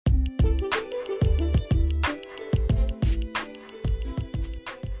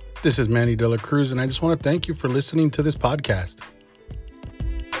This is Manny De La Cruz, and I just want to thank you for listening to this podcast.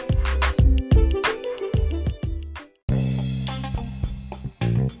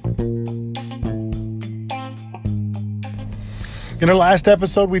 In our last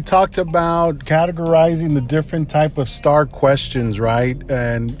episode, we talked about categorizing the different type of STAR questions, right?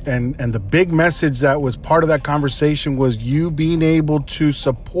 And the big message that was part of that conversation was you being able to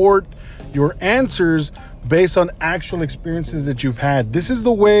support your answers based on actual experiences that you've had. This is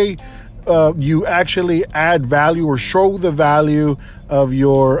the way you actually add value or show the value of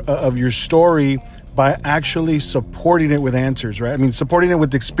your story by actually supporting it with answers, right? I mean, supporting it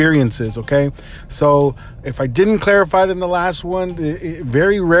with experiences, okay? So if I didn't clarify it in the last one,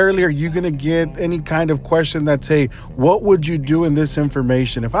 very rarely are you going to get any kind of question that's, hey, what would you do in this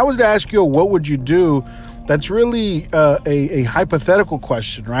information? If I was to ask you, what would you do? That's really a hypothetical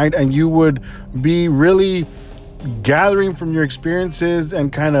question, right? And you would be really gathering from your experiences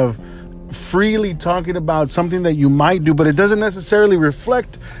and kind of freely talking about something that you might do, but it doesn't necessarily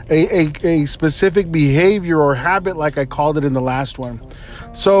reflect a specific behavior or habit like I called it in the last one.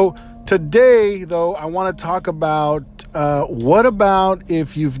 So today, though, I want to talk about what about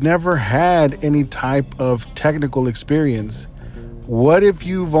if you've never had any type of technical experience? What if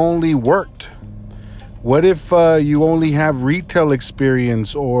you've only worked? What if you only have retail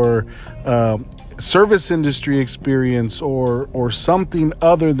experience or service industry experience or something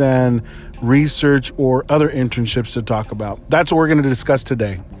other than research or other internships to talk about? That's what we're going to discuss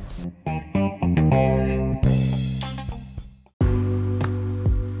today.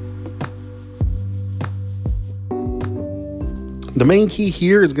 The main key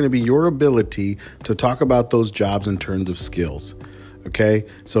here is going to be your ability to talk about those jobs in terms of skills. Okay,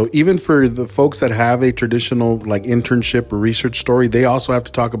 so even for the folks that have a traditional like internship or research story, they also have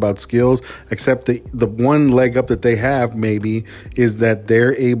to talk about skills, except the one leg up that they have maybe is that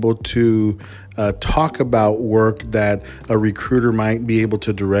they're able to talk about work that a recruiter might be able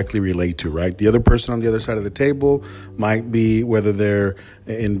to directly relate to, right? The other person on the other side of the table might be, whether they're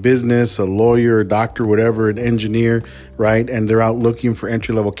in business, a lawyer, a doctor, whatever, an engineer, right? And they're out looking for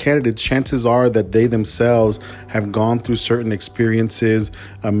entry-level candidates. Chances are that they themselves have gone through certain experiences,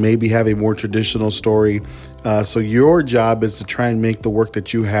 maybe have a more traditional story. So your job is to try and make the work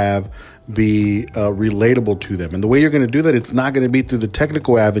that you have be relatable to them. And the way you're going to do that, it's not going to be through the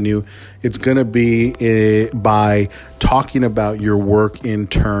technical avenue. It's going to be by talking about your work in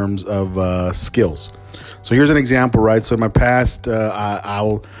terms of skills. So here's an example, right? So in my past,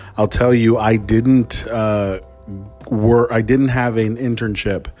 I'll tell you, I didn't have an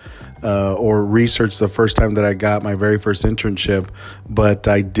internship or research the first time that I got my very first internship, but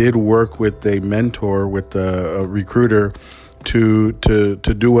I did work with a mentor, with a recruiter, to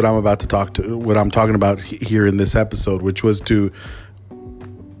do what I'm talking about here in this episode, which was to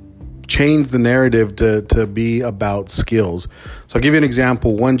change the narrative to be about skills. So I'll give you an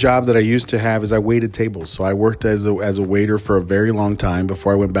example. One job that I used to have is I waited tables. So I worked as a waiter for a very long time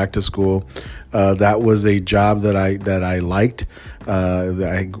before I went back to school. That was a job that I liked.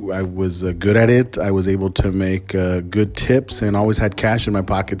 I was good at it. I was able to make good tips and always had cash in my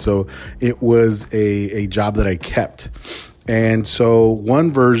pocket. So it was a job that I kept. And so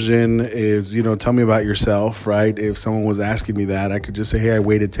one version is, tell me about yourself, right? If someone was asking me that, I could just say, hey, I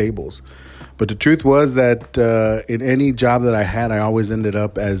waited tables. But the truth was that in any job that I had, I always ended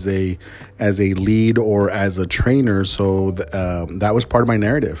up as a lead or as a trainer. So that was part of my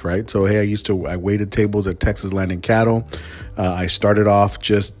narrative, right? So, hey, I waited tables at Texas Land and Cattle. I started off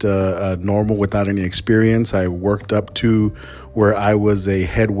just normal without any experience. I worked up to where I was a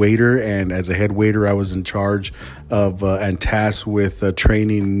head waiter. And as a head waiter, I was in charge of and tasked with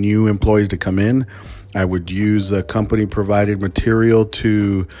training new employees to come in. I would use company-provided material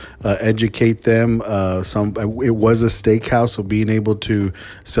to educate them. It was a steakhouse, so being able to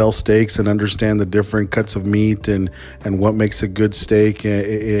sell steaks and understand the different cuts of meat and what makes a good steak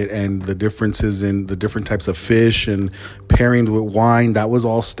and the differences in the different types of fish and pairings with wine, that was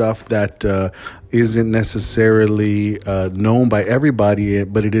all stuff that isn't necessarily known by everybody,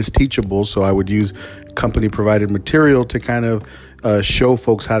 but it is teachable. So I would use company-provided material to kind of show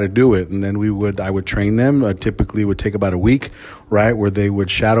folks how to do it. And then I would train them. Typically would take about a week, right? Where they would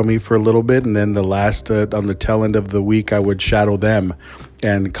shadow me for a little bit. And then the last, on the tail end of the week, I would shadow them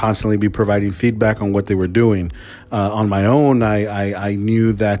and constantly be providing feedback on what they were doing. On my own, I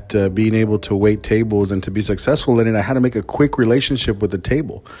knew that being able to wait tables and to be successful in it, I had to make a quick relationship with the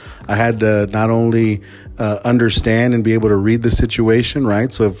table. I had to not only understand and be able to read the situation,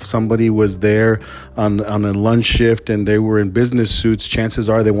 right? So if somebody was there on a lunch shift and they were in business suits, chances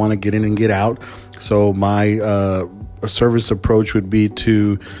are they want to get in and get out. So my a service approach would be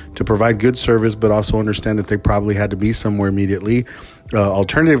to provide good service, but also understand that they probably had to be somewhere immediately.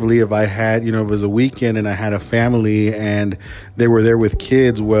 Alternatively, if I had, if it was a weekend and I had a family and they were there with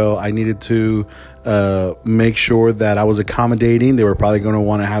kids, well, I needed to make sure that I was accommodating. They were probably going to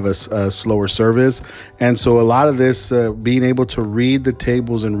want to have a slower service. And so a lot of this, being able to read the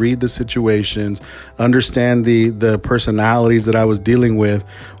tables and read the situations, understand the personalities that I was dealing with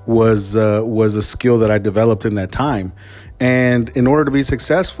was a skill that I developed in that time. And in order to be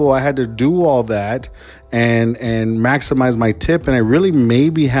successful, I had to do all that and maximize my tip. And I really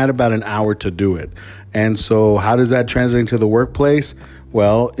maybe had about an hour to do it. And so how does that translate into the workplace?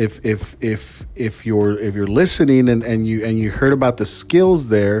 Well, if you're listening and you heard about the skills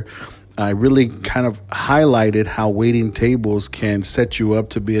there, I really kind of highlighted how waiting tables can set you up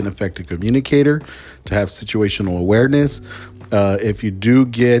to be an effective communicator, to have situational awareness. If you do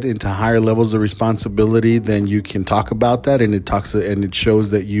get into higher levels of responsibility, then you can talk about that, and it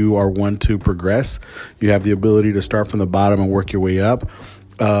shows that you are one to progress. You have the ability to start from the bottom and work your way up.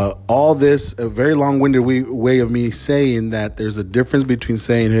 All this, a very long-winded way of me saying that there's a difference between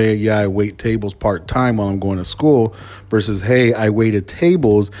saying, hey, yeah, I wait tables part-time while I'm going to school versus, hey, I waited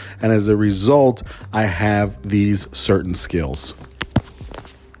tables, and as a result, I have these certain skills.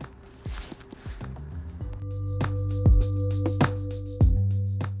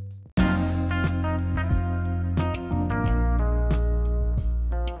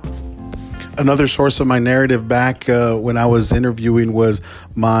 Another source of my narrative back when I was interviewing was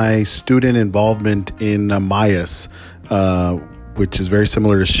my student involvement in MIAS, which is very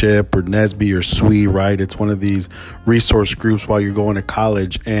similar to SHIP or NSBE or SWE, right? It's one of these resource groups while you're going to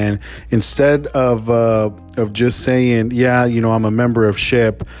college. And instead of just saying, yeah, I'm a member of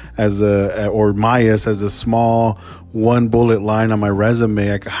SHIP or MIAS as a small one bullet line on my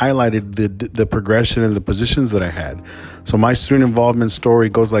resume, I highlighted the progression and the positions that I had. So my student involvement story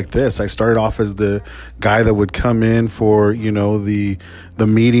goes like this. I started off as the guy that would come in for, the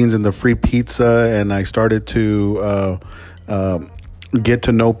meetings and the free pizza. And I started to get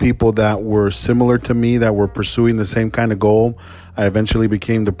to know people that were similar to me, that were pursuing the same kind of goal. I eventually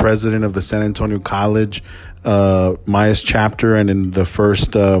became the president of the San Antonio College MIAS chapter. And in the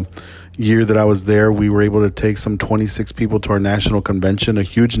first year that I was there, we were able to take some 26 people to our national convention, a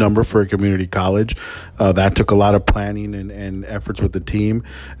huge number for a community college. That took a lot of planning and efforts with the team.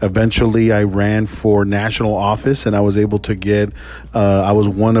 Eventually, I ran for national office, and I was able to I was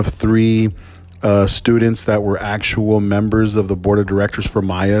one of three students that were actual members of the board of directors for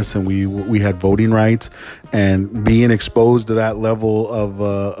MIAS, and we had voting rights. And being exposed to that level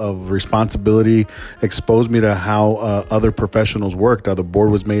of responsibility exposed me to how other professionals worked. The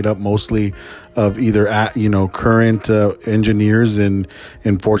board was made up mostly of either current engineers in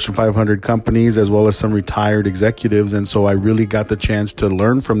Fortune 500 companies, as well as some retired executives. And so I really got the chance to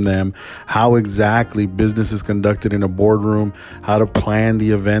learn from them how exactly business is conducted in a boardroom, how to plan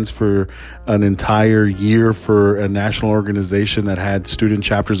the events for an entire year for a national organization that had student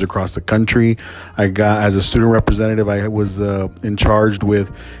chapters across the country. As a student representative, I was in charge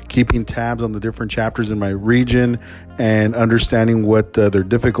with keeping tabs on the different chapters in my region and understanding what their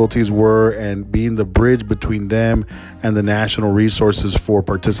difficulties were and being the bridge between them and the national resources for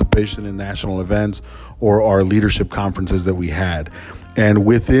participation in national events or our leadership conferences that we had. And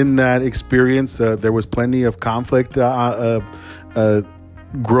within that experience, there was plenty of conflict,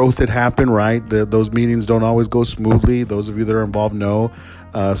 growth that happened, right? Those meetings don't always go smoothly. Those of you that are involved know.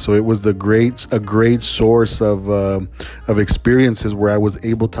 So it was a great source of experiences where I was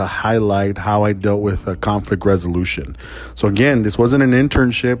able to highlight how I dealt with conflict resolution. So again, this wasn't an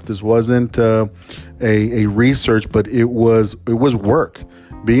internship. This wasn't a research, but it was work.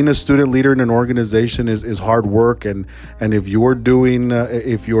 Being a student leader in an organization is hard work, and if you're doing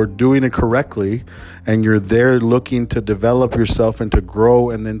it correctly, and you're there looking to develop yourself and to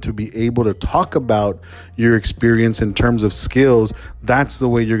grow, and then to be able to talk about your experience in terms of skills, that's the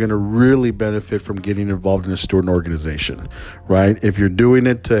way you're going to really benefit from getting involved in a student organization, right? If you're doing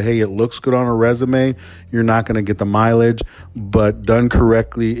it to, hey, it looks good on a resume, you're not going to get the mileage, but done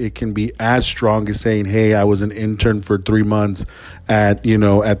correctly, it can be as strong as saying, hey, I was an intern for 3 months at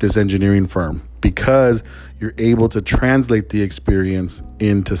this engineering firm, because you're able to translate the experience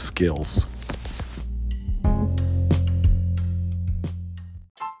into skills.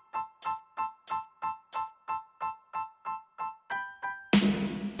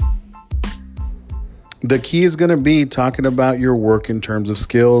 The key is going to be talking about your work in terms of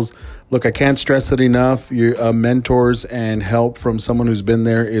skills. Look, I can't stress it enough. Your mentors and help from someone who's been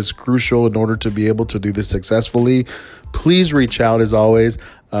there is crucial in order to be able to do this successfully. Please reach out as always.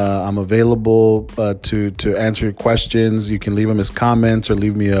 I'm available to answer your questions. You can leave them as comments or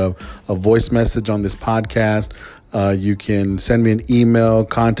leave me a voice message on this podcast. You can send me an email,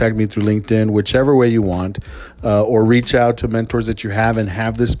 contact me through LinkedIn, whichever way you want, or reach out to mentors that you have and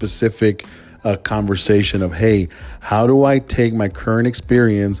have this specific conversation of, hey, how do I take my current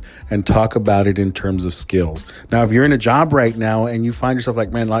experience and talk about it in terms of skills? Now, if you're in a job right now and you find yourself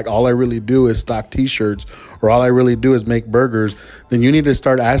like, man, like all I really do is stock t-shirts or all I really do is make burgers, then you need to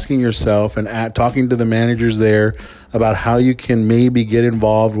start asking yourself and talking to the managers there about how you can maybe get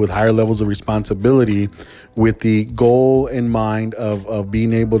involved with higher levels of responsibility with the goal in mind of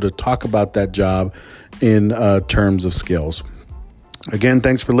being able to talk about that job in terms of skills. Again,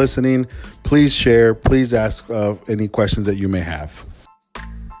 thanks for listening. Please share. Please ask any questions that you may have.